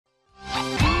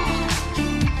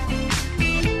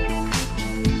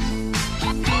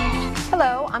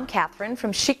Catherine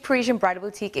from Chic Parisian Bridal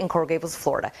Boutique in Coral Gables,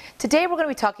 Florida. Today we're going to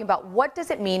be talking about what does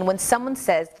it mean when someone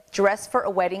says dress for a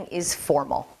wedding is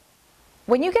formal.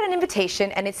 When you get an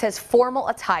invitation and it says formal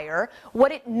attire,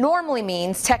 what it normally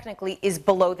means technically is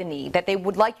below the knee, that they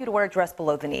would like you to wear a dress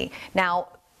below the knee. Now,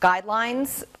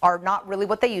 guidelines are not really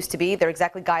what they used to be. They're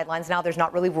exactly guidelines now. There's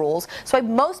not really rules. So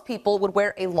most people would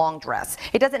wear a long dress.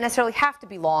 It doesn't necessarily have to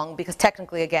be long because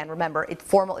technically, again, remember,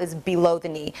 formal is below the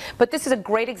knee. But this is a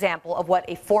great example of what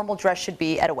a formal dress should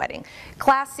be at a wedding.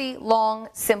 Classy, long,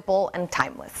 simple, and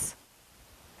timeless.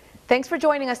 Thanks for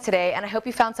joining us today, and I hope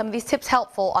you found some of these tips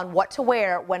helpful on what to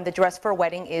wear when the dress for a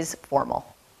wedding is formal.